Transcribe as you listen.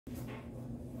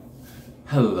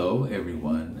Hello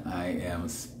everyone, I am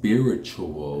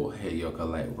Spiritual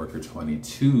HEYOKA Lightworker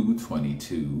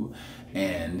 2222,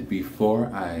 and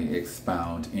before I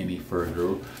expound any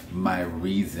further my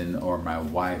reason or my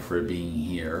why for being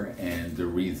here and the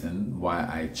reason why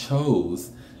I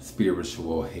chose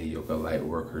Spiritual HEYOKA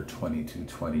Lightworker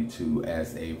 2222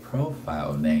 as a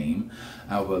profile name,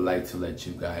 I would like to let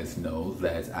you guys know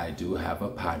that I do have a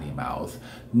potty mouth.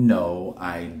 No,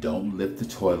 I don't lift the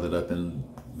toilet up and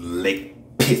lick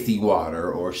pissy water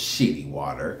or shitty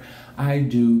water. I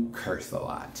do curse a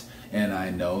lot, and I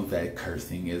know that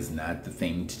cursing is not the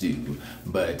thing to do,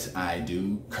 but I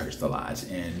do curse a lot.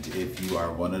 And if you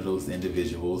are one of those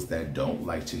individuals that don't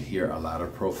like to hear a lot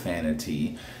of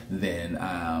profanity, then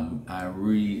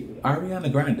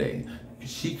Ariana Grande,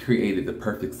 she created the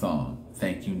perfect song,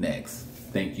 Thank You Next.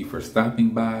 Thank you for stopping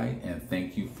by, and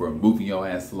thank you for moving your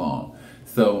ass along.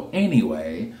 So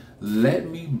anyway, let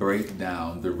me break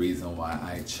down the reason why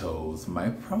I chose my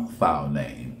profile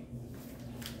name.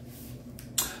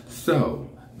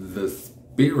 So, the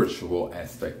spiritual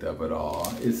aspect of it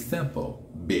all is simple.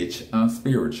 Bitch, I'm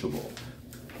spiritual.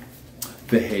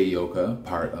 The HEYOKA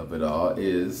part of it all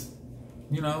is,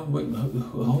 you know,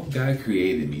 who God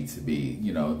created me to be.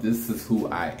 You know, this is who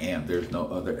I am. There's no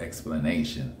other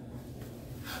explanation.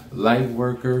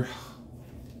 Lightworker,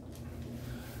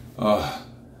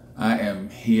 I am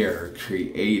here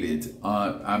created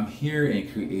on, I'm here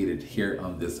and created here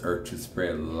on this earth to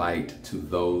spread light to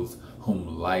those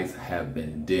whom lights have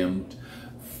been dimmed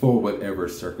for whatever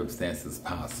circumstances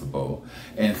possible.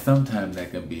 And sometimes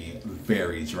that can be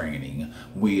very draining.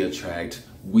 We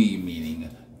meaning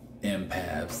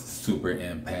empaths, super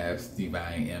empaths,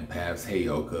 divine empaths,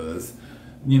 HEYOKAs.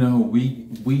 You know,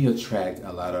 we attract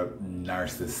a lot of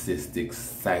narcissistic,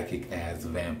 psychic ass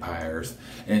vampires,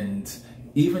 and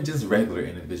even just regular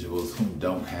individuals who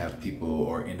don't have people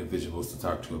or individuals to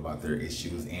talk to about their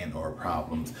issues and or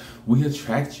problems. We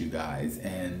attract you guys,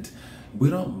 and we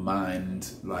don't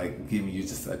mind like giving you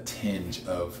just a tinge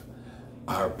of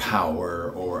our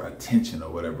power or attention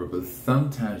or whatever, but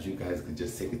sometimes you guys can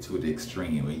just take it to the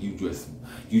extreme and you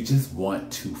just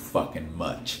want too fucking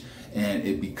much, and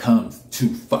it becomes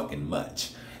too fucking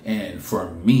much. And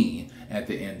for me, at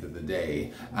the end of the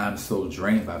day, I'm so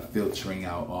drained by filtering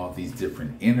out all these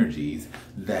different energies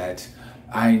that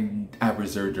I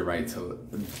reserve the right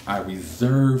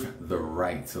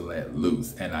to let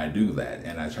loose, and I do that,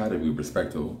 and I try to be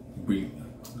respectful.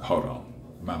 Hold on,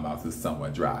 my mouth is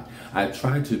somewhat dry. I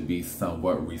try to be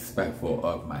somewhat respectful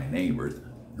of my neighbors.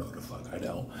 No, the fuck I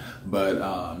don't. But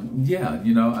yeah,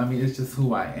 you know, I mean, it's just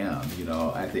who I am. You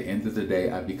know, at the end of the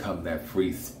day, I become that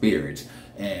free spirit,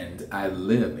 and I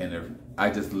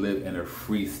just live in a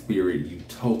free spirit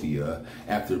utopia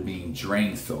after being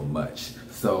drained so much.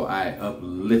 So I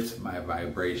uplift my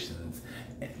vibrations.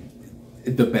 I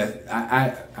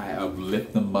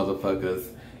uplift them motherfuckers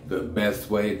the best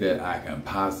way that I can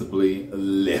possibly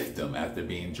lift them after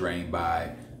being drained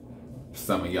by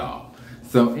some of y'all.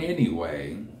 So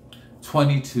anyway,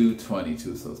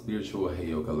 2222, so Spiritual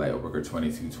HEYOKA Lightworker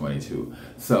 2222.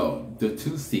 So the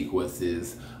two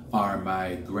sequences are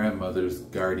my grandmother's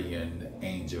guardian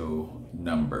angel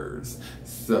numbers.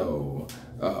 So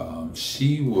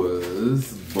she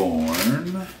was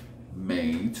born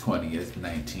May 20th,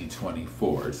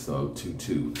 1924, so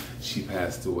 22. She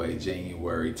passed away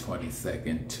January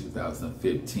 22nd,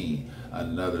 2015,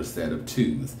 another set of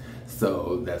twos.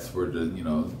 So that's where the, you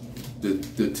know,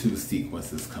 the two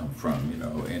sequences come from, you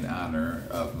know, in honor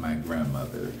of my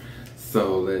grandmother.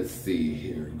 So let's see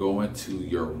here, going to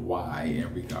your why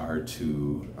in regard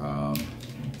to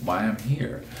why I'm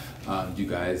here. You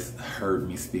guys heard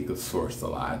me speak of Source a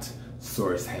lot.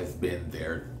 Source has been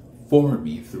there for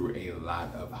me through a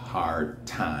lot of hard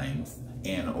times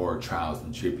and or trials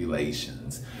and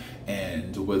tribulations.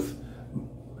 And with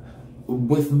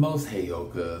most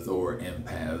HEYOKAs or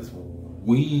empaths,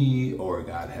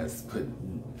 God has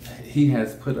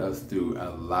put us through a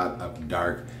lot of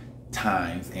dark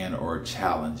times and or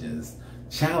challenges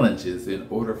in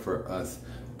order for us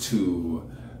to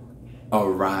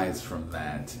arise from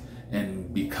that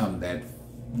and become that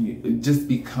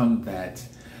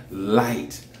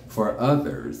light for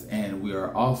others. And we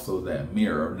are also that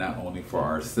mirror, not only for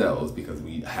ourselves, because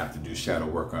we have to do shadow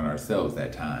work on ourselves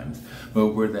at times, but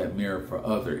we're that mirror for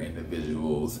other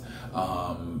individuals,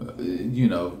 you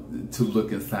know, to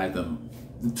look inside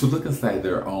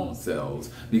their own selves.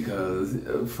 Because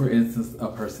for instance, a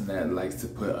person that likes to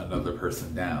put another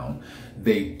person down,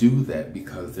 they do that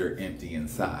because they're empty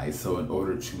inside. So in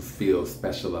order to feel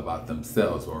special about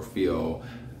themselves or feel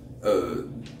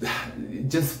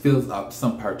just feels up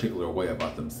some particular way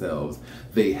about themselves,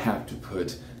 they have to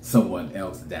put someone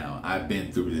else down. I've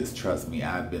been through this, trust me.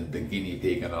 I've been the guinea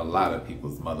pig in a lot of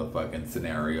people's motherfucking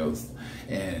scenarios,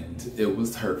 and it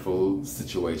was hurtful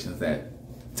situations at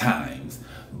times,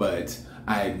 but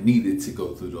I needed to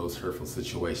go through those hurtful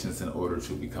situations in order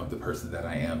to become the person that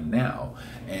I am now.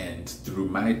 And through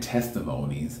my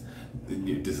testimonies,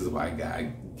 this is why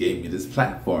God gave me this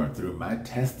platform. Through my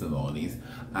testimonies,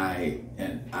 I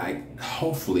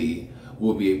hopefully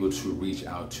will be able to reach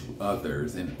out to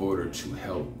others in order to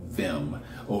help them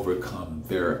overcome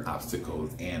their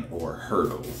obstacles and or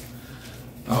hurdles.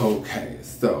 Okay,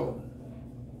 so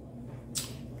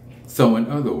in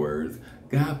other words,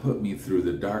 God put me through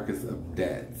the darkest of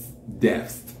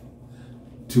depths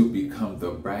to become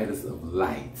the brightest of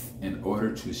lights in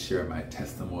order to share my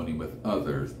testimony with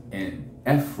others in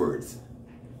efforts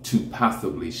to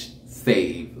possibly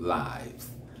save lives.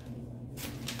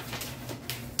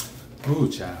 Oh,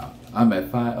 child. I'm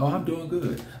at 5. Oh, I'm doing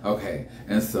good. Okay.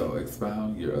 And so,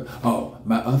 expound your... Oh,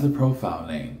 my other profile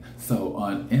name. So,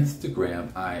 on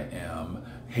Instagram, I am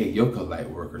HEYOKA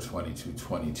Lightworker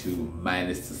 2222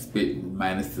 minus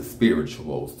the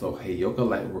spiritual. So, HEYOKA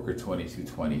Lightworker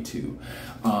 2222.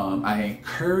 I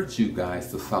encourage you guys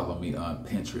to follow me on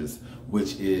Pinterest,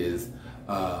 which is...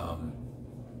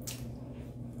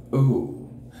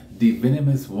 The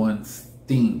Venomous One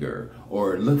Stinger,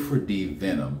 or look for D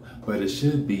Venom, but it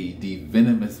should be the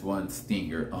Venomous One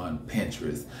Stinger on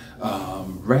Pinterest.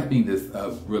 Wrapping this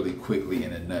up really quickly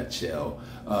in a nutshell,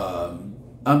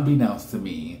 unbeknownst to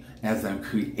me, as I'm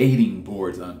creating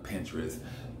boards on Pinterest,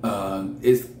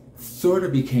 it's sort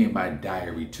of became my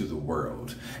diary to the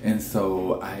world. And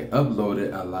so I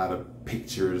uploaded a lot of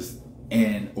pictures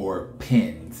and or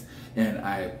pins, and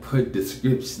I put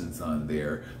descriptions on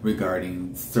there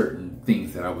regarding certain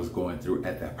things that I was going through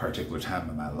at that particular time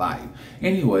in my life.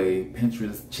 Anyway,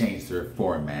 Pinterest changed their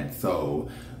format, so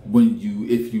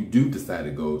if you do decide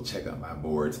to go check out my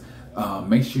boards,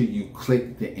 make sure you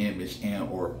click the image and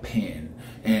or pin.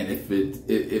 And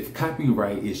if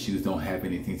copyright issues don't have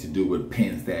anything to do with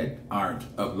pins that aren't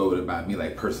uploaded by me,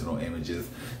 like personal images,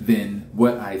 then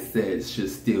what I said should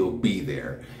still be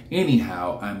there.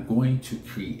 Anyhow, I'm going to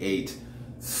create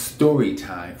story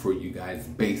time for you guys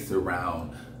based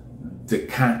around the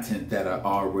content that I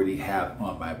already have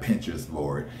on my Pinterest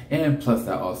board. And plus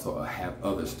I also have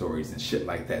other stories and shit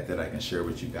like that that I can share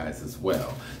with you guys as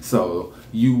well. So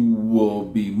you will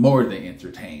be more than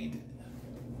entertained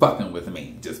fucking with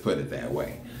me, just put it that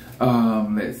way.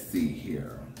 Let's see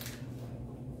here.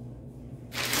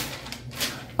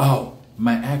 Oh,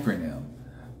 my acronym.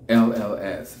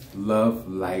 LLS, love,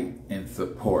 light, and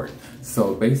support.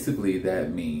 So basically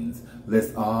that means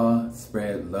let's all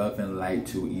spread love and light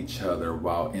to each other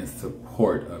while in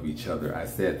support of each other. I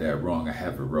said that wrong, I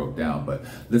have it wrote down, but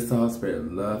let's all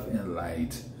spread love and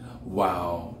light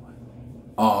while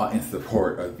all in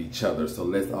support of each other. So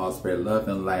let's all spread love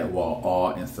and light while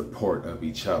all in support of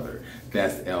each other.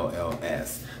 That's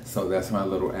LLS. So that's my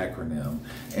little acronym.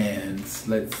 And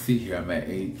let's see here, I'm at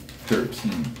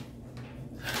 8:13.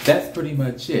 That's pretty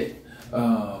much it.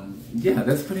 Yeah,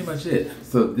 that's pretty much it.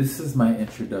 So this is my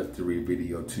introductory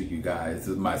video to you guys. This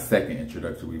is my second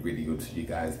introductory video to you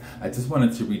guys. I just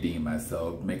wanted to redeem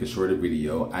myself, make a shorter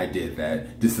video. I did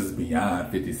that. This is beyond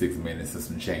 56 minutes and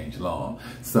some change long.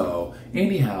 So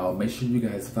anyhow, make sure you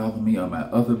guys follow me on my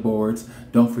other boards.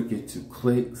 Don't forget to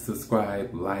click,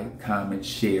 subscribe, like, comment,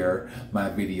 share my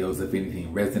videos if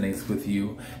anything resonates with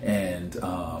you. And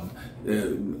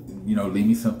you know, leave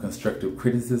me some constructive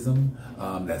criticism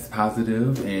that's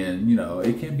positive, and you know,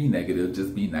 it can be negative,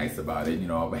 just be nice about it. You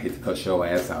know, I hate to cuss your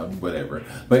ass out and whatever,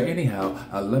 but anyhow,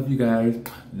 I love you guys.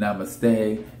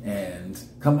 Namaste, and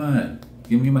come on,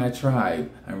 give me my tribe.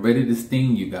 I'm ready to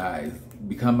sting you guys.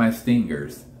 Become my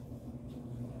stingers.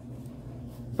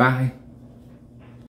 Bye.